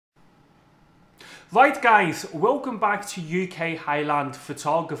Right guys, welcome back to UK Highland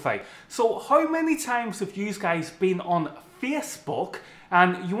Photography. So how many times have you guys been on Facebook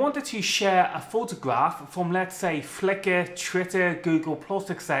and you wanted to share a photograph from, let's say, Flickr, Twitter, Google Plus,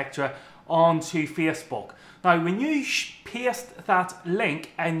 etc. onto Facebook? Now when you paste that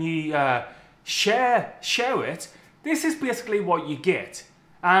link and you share it, this is basically what you get.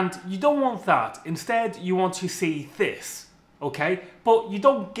 And you don't want that. Instead you want to see this. Okay, but you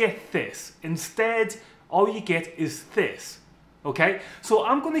don't get this. Instead, all you get is this. Okay, so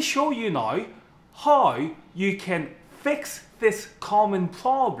I'm going to show you now how you can fix this common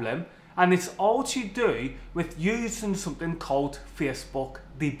problem, and it's all to do with using something called Facebook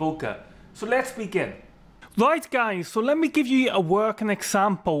Debugger. So let's begin. Right guys, so let me give you a working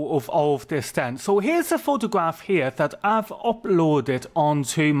example of all of this then. So here's a photograph here that I've uploaded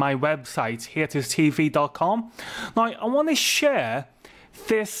onto my website, hereistv.com. Now I want to share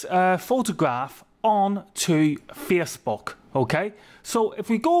this photograph onto Facebook, okay? So if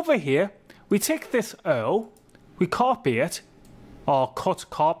we go over here, we take this URL, we copy it, or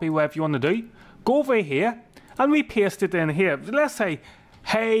copy, whatever you want to do, go over here, and we paste it in here. Let's say,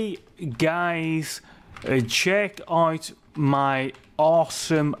 hey guys, check out my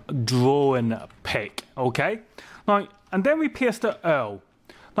awesome drone pic, okay? Now, and then we paste the URL.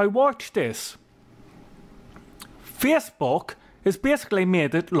 Now watch this. Facebook has basically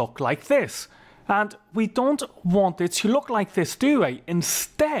made it look like this. And we don't want it to look like this, do we?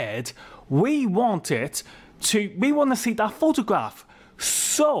 Instead, we want to see that photograph.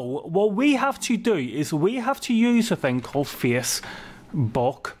 So, what we have to do is we have to use a thing called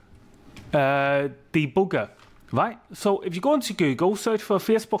Facebook Debugger, right? So if you go into Google, search for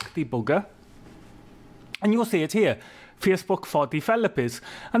Facebook Debugger, and you'll see it here, Facebook for Developers,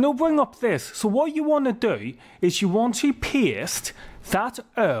 and it'll bring up this. So what you want to do is you want to paste that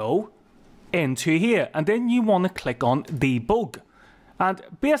URL into here, and then you want to click on Debug, and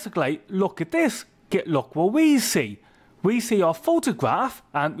basically look at this. Look what we see. We see our photograph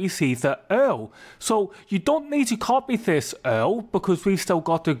and we see the URL. So you don't need to copy this URL because we've still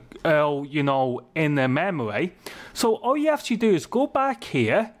got the URL, you know, in the memory. So all you have to do is go back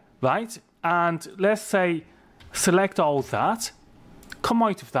here, right? And let's say select all that, come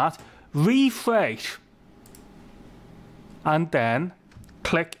out of that, refresh, and then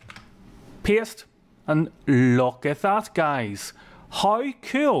click paste, and look at that, guys. How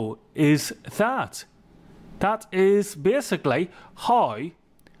cool is that? That is basically how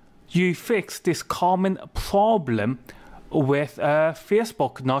you fix this common problem with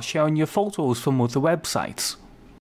Facebook not showing your photos from other websites.